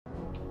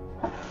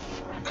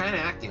kind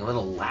of acting a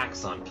little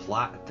lax on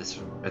plot at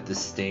this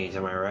stage,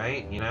 am I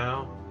right? You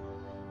know?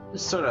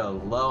 Just sort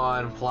of low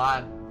on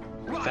plot,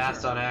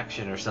 fast on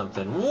action or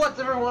something. What's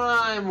up, everyone?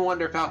 I'm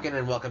Wonder Falcon,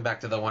 and welcome back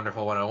to the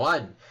Wonderful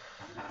 101.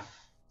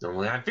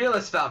 Normally I'm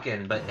Fearless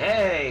Falcon, but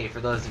hey,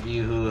 for those of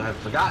you who have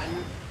forgotten,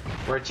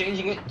 we're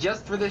changing it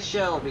just for this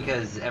show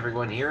because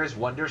everyone here is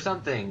Wonder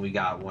something. We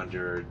got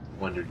Wonder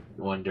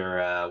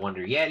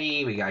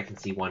Yeti. I can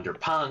see Wonder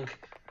Punk.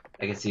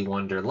 I can see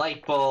Wonder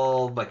Light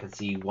Bulb. I can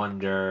see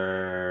Wonder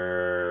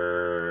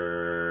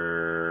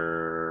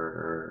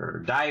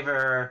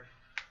Diver.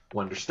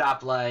 Wonder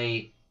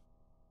Stoplight.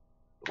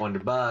 Wonder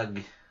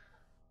Bug.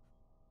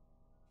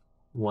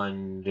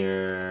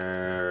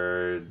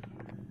 Wonder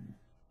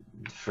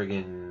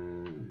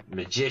friggin'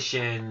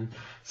 Magician.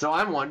 So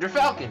I'm Wonder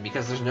Falcon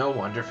because there's no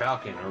Wonder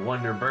Falcon or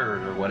Wonder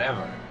Bird or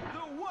whatever. The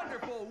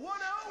Wonderful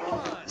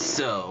 101.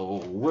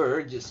 So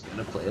we're just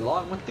gonna play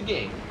along with the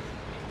game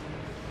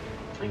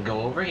and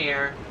go over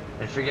here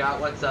and figure out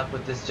what's up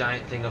with this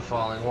giant thing of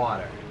falling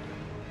water.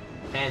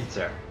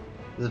 Enter.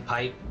 There's a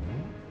pipe.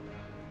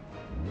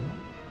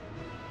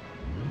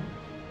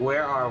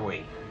 Where are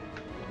we?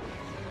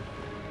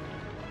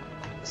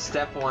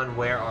 Step 1,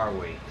 where are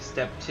we?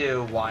 Step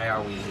 2, why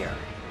are we here?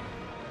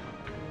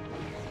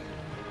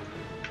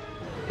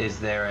 Is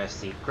there a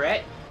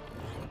secret?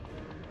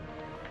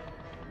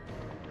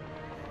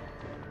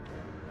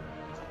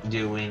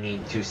 Do we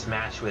need to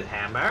smash with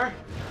hammer?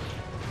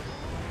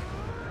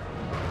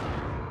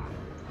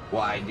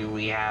 Why do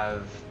we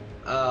have...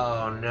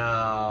 Oh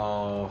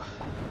no.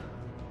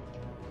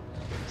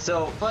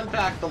 So, fun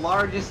fact, the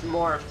largest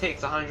morph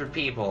takes 100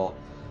 people.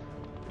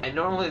 And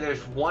normally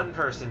there's one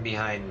person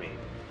behind me.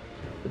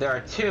 But there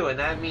are two, and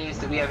that means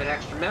that we have an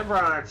extra member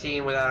on our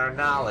team without our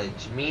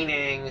knowledge.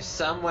 Meaning,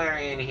 somewhere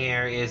in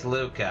here is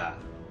Luca.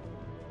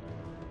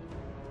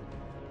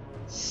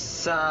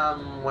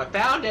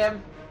 Found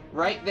him!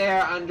 Right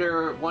there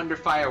under Wonder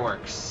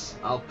Fireworks.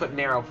 I'll put an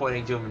arrow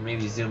pointing to him and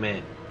maybe zoom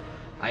in.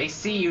 I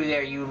see you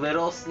there, you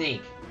little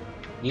sneak.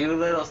 You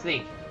little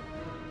sneak.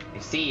 I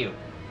see you.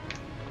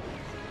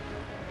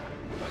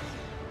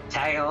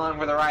 Tagging along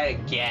for the ride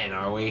again,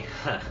 are we?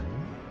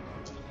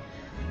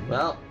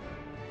 Well,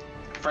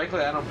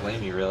 frankly, I don't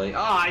blame you, really. Oh,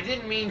 I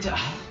didn't mean to...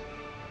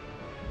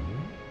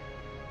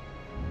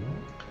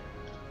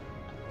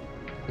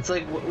 It's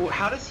like,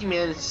 how does he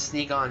manage to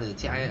sneak onto the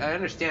team? I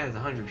understand it's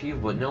 100 people,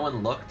 but no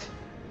one looked.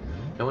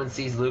 No one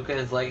sees Luca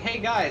and is like,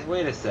 hey guys,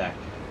 wait a sec.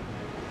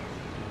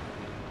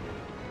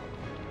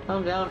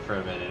 Calm down for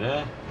a minute,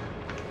 eh?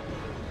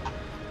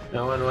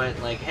 No one went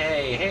like,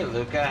 hey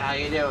Luca, how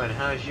you doing?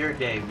 How's your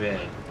day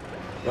been?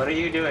 What are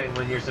you doing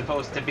when you're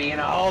supposed to be in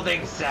a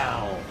holding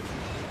cell?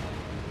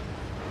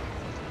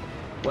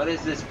 What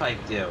does this pipe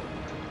do?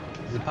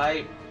 Is the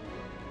pipe...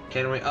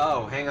 Can we...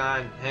 Oh, hang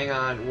on.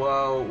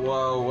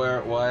 Whoa,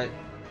 where... What?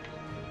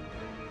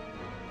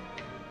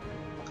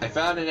 I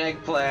found an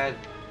eggplant.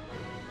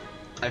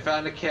 I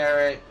found a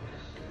carrot.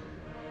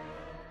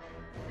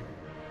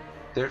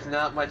 There's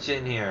not much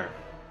in here.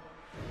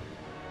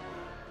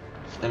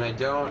 And I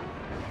don't...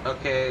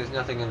 Okay, there's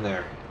nothing in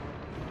there.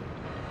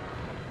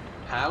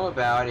 How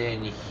about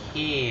in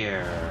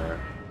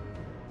here?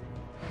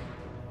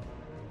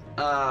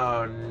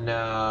 Oh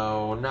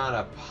no, not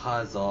a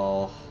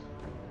puzzle.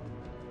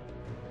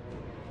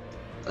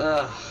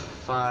 Ugh,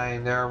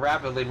 fine. There are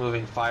rapidly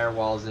moving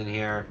firewalls in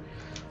here.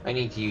 I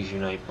need to use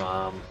Unite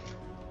Bomb.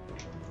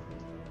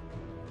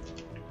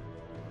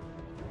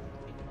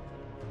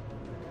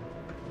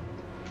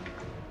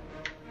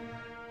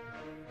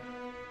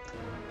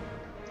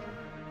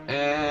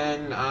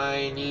 And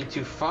I need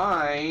to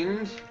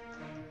find...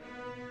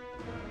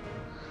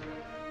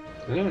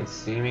 Can anyone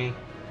see me?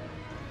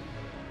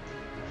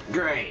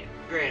 Great.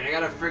 I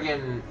gotta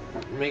friggin'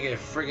 make a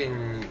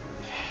friggin'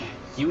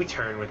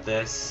 U-turn with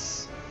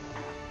this.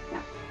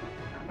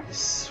 I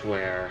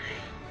swear.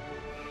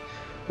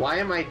 Why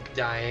am I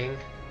dying?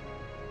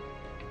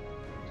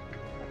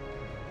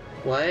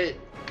 What?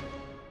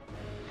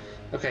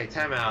 Okay,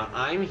 time out.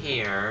 I'm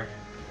here.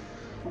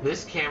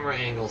 This camera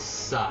angle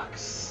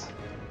sucks.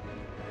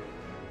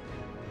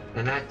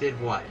 And that did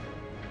what?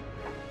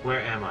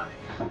 Where am I?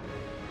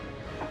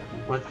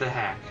 What the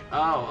heck?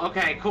 Oh,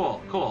 okay,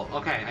 cool.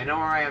 Okay, I know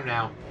where I am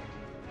now.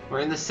 We're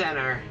in the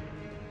center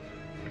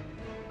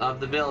of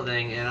the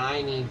building, and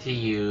I need to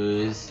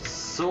use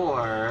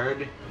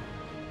sword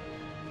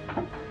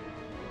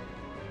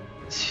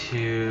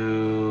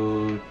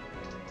to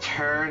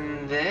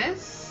turn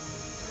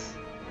this.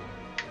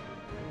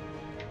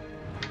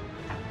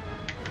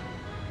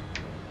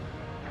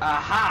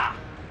 Aha!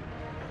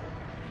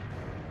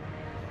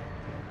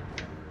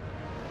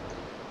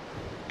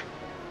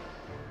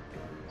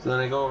 So then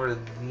I go over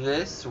to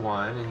this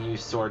one and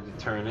use sword to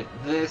turn it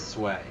this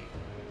way.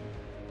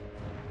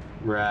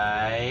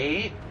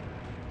 Right?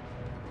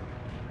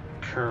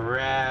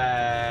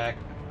 Correct.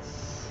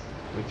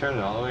 We turn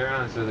it all the way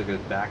around so it goes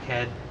back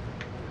head.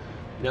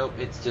 Nope,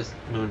 it's just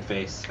moon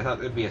face. I thought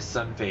it would be a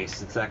sun face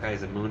since that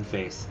guy's a moon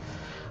face.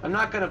 I'm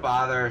not gonna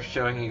bother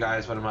showing you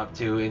guys what I'm up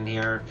to in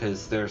here,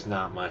 because there's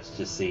not much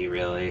to see,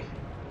 really.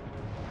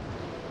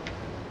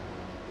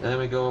 And then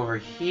we go over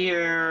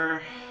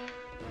here.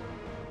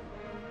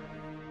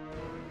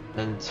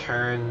 And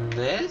turn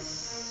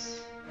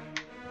this.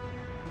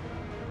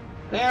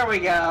 There we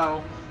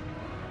go.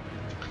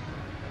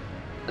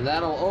 And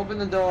that'll open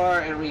the door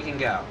and we can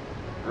go.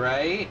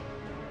 Right?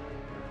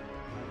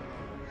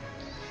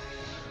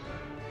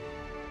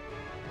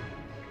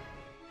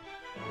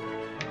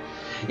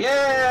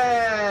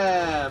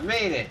 Yeah!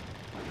 Made it!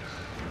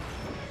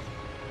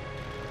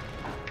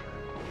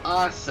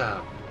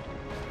 Awesome!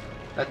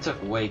 That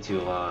took way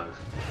too long.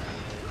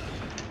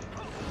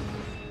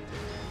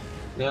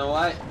 You know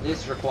what?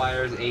 This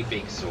requires a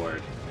big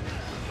sword.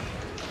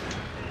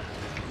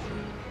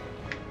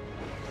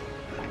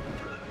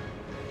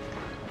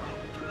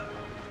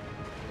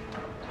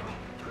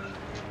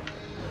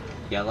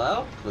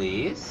 Yellow,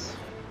 please.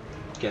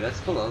 Get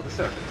us below the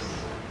surface.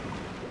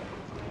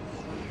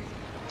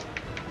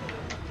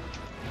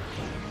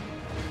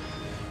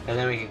 And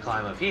then we can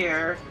climb up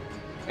here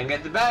and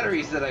get the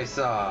batteries that I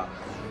saw.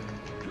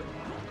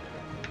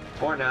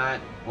 Or not.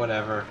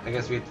 Whatever. I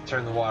guess we have to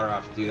turn the water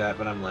off to do that,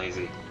 but I'm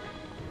lazy.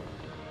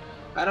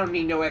 I don't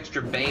need no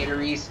extra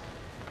batteries.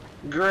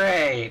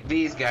 Great!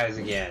 These guys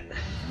again.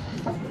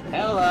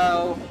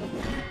 Hello!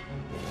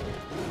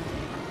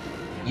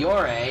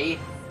 You're a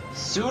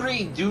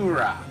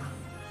Suridura.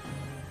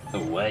 A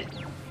what?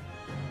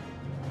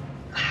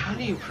 How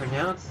do you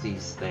pronounce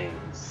these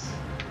things?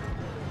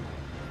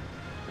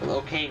 Well,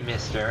 okay,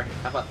 mister.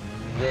 How about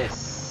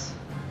this?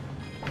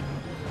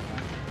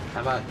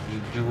 How about you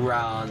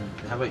do-ra?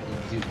 How about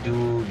you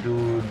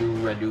do-ra-do-ra?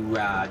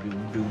 Do-ra,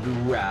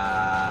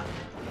 do-ra.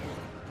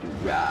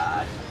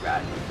 Do-ra, do-ra,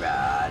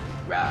 do-ra,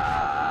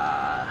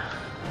 do-ra.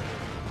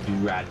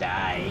 Do-ra,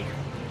 die.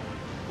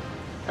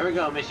 There we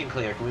go, mission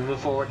clear. Can we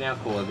move forward now?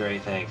 Cool,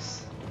 great,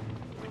 thanks.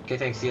 Okay,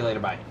 thanks, see you later,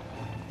 bye.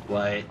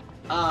 What?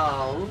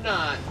 Oh,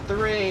 not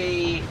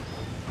 3!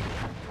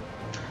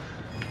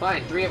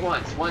 Fine, 3 at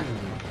once. 1,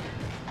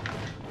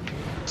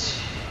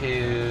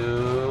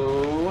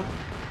 2...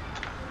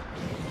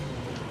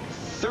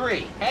 3!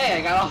 Hey,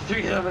 I got all 3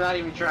 of them without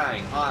even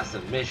trying.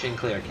 Awesome. Mission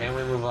clear. Can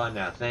we move on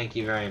now? Thank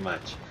you very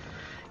much.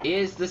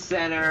 Is the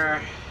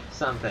center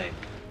something?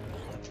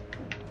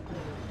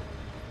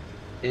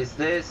 Is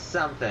this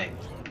something?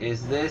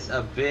 Is this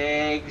a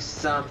big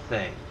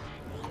something?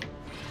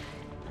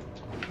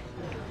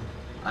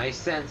 I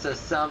sense a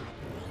something.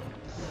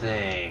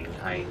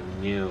 I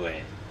knew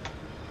it.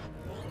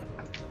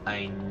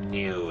 I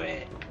knew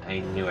it. I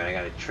knew it. I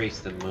gotta trace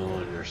the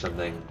moon or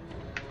something.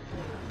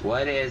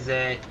 What is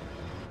it?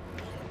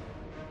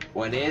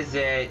 What is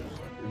it?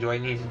 Do I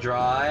need to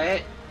draw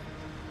it?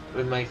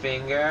 With my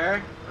finger?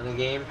 On the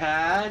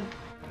gamepad?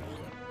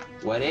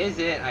 What is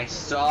it? I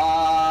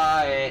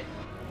saw it!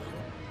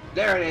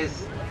 There it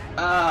is!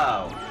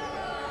 Oh!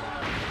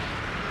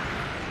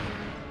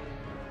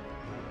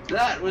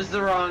 That was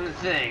the wrong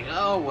thing.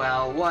 Oh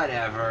well,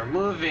 whatever.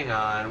 Moving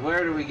on.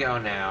 Where do we go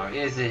now?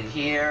 Is it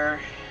here?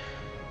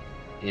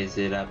 Is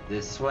it up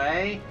this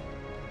way?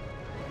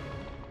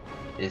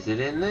 Is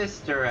it in this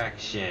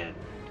direction?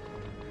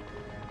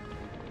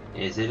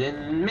 Is it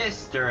in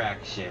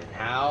misdirection?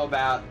 How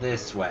about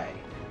this way?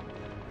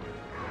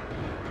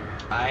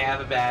 I have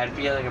a bad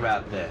feeling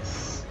about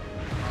this.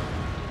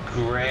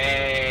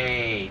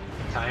 Great!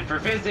 Time for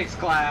physics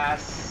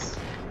class!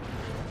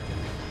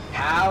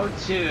 How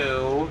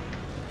to...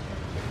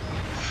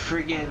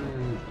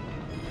 friggin...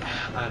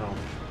 I don't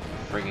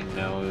friggin'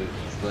 know.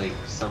 It's like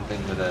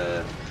something with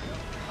a...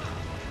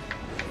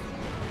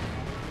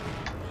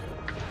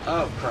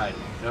 Oh, crud.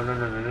 No, no,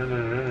 no, no, no,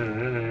 no, no,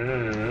 no, no,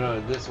 no, no,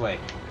 no, this way.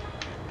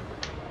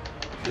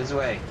 This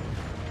way.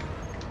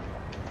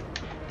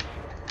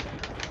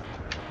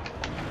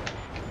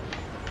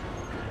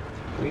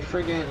 We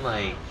friggin'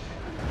 like...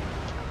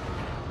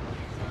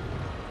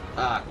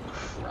 Ah,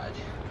 crud.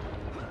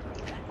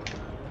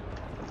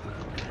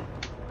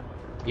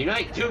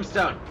 Unite,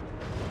 Tombstone!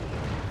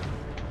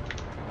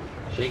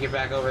 Shake it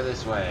back over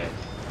this way.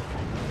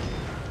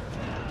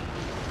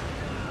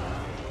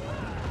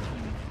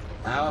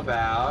 How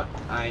about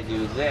I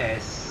do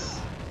this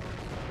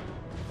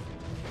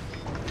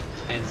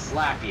and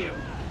slap you?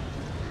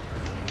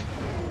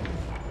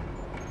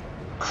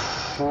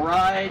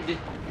 Crud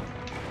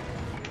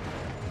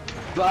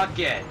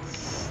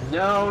buckets!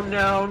 No,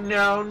 no,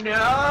 no,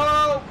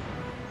 no!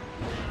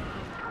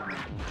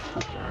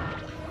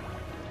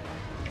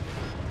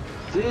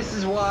 This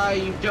is why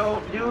you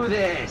don't do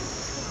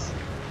this!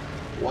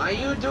 Why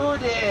you do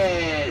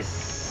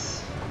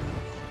this?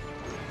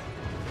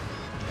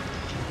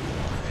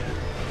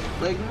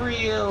 Like,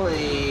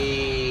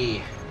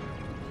 really?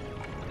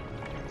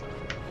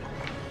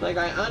 Like,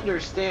 I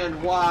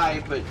understand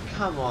why, but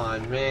come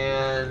on,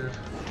 man.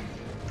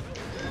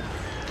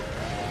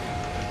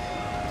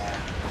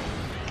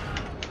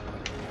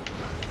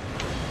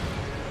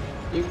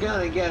 You're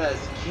gonna get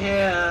us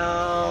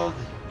killed.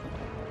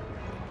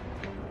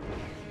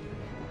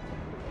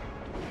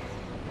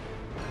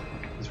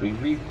 So we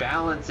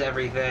rebalance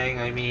everything.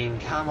 I mean,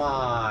 come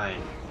on.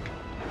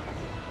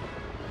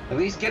 At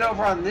least get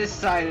over on this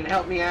side and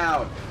help me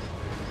out.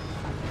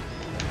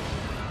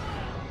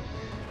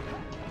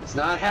 It's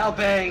not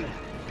helping.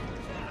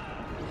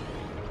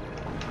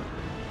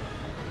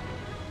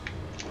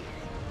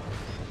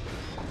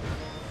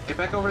 Get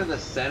back over to the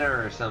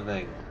center or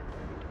something.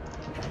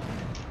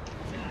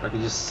 Or I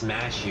can just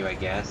smash you, I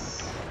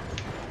guess.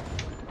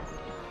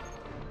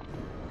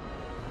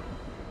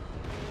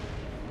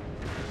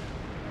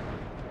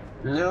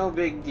 No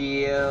big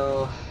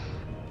deal.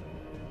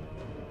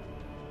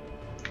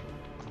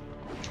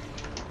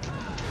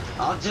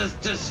 I'll just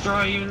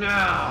destroy you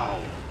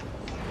now!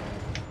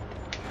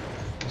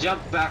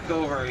 Jump back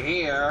over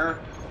here.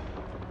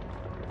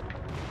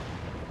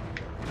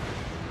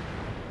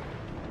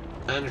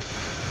 And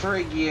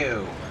frig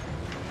you.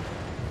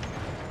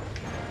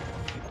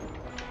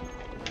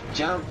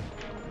 Jump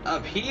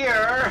up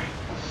here.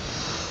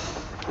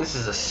 This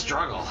is a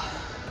struggle.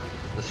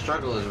 The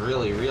struggle is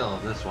really real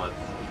on this one.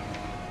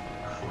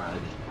 Crud.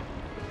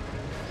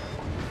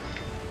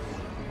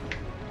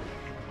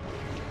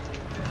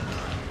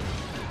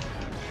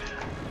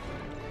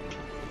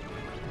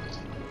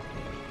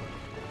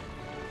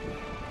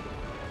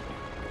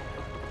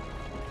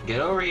 Get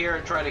over here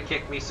and try to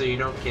kick me so you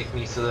don't kick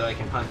me so that I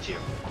can punch you.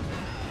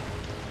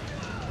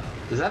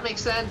 Does that make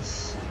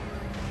sense?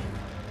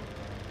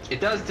 It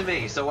does to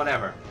me, so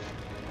whatever.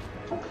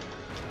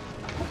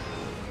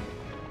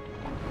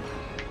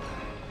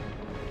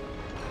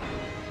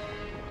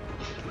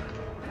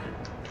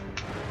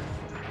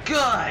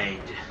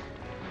 Good!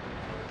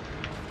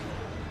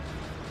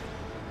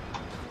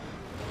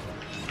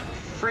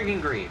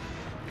 Friggin' grief.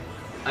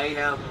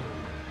 Item.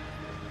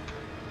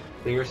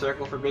 Bigger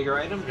circle for bigger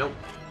item? Nope.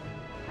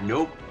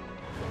 Nope.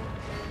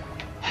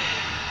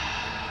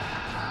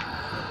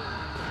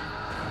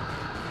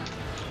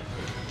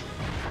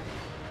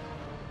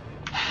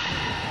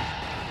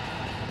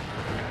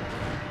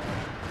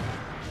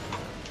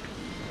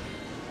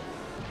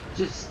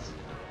 Just...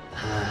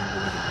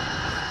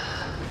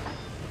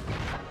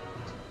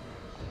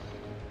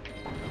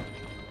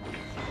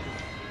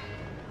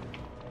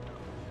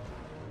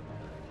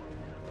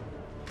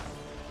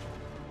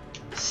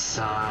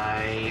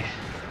 Sigh.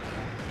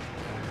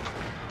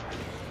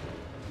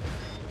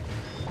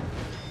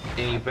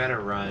 And you better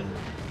run.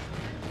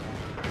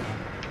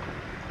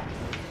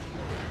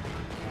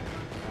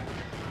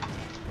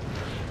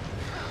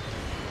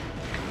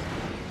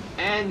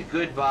 And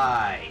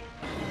goodbye.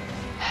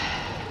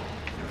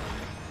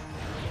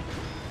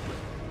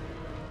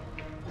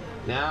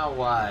 Now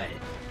what?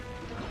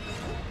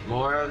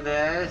 More of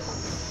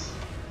this?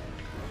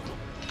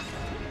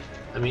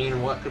 I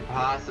mean, what could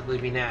possibly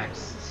be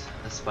next?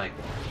 A spike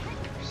wall.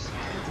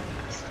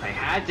 I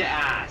had to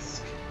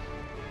ask.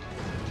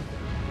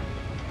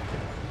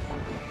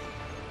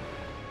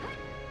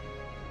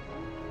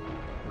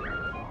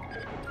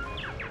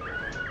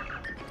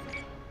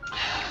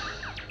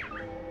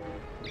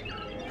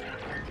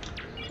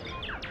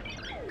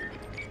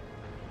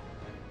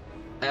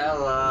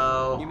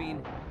 Hello. You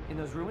mean in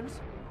those ruins?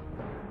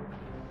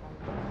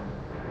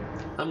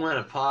 I'm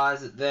gonna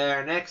pause it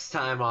there. Next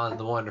time on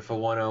the Wonderful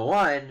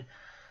 101,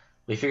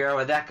 we figure out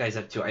what that guy's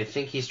up to. I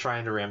think he's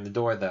trying to ram the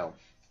door, though.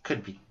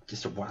 Could be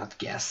just a wild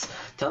guess.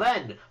 Till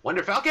then,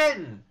 Wonder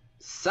Falcon,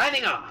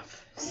 signing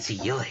off. See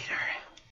you later.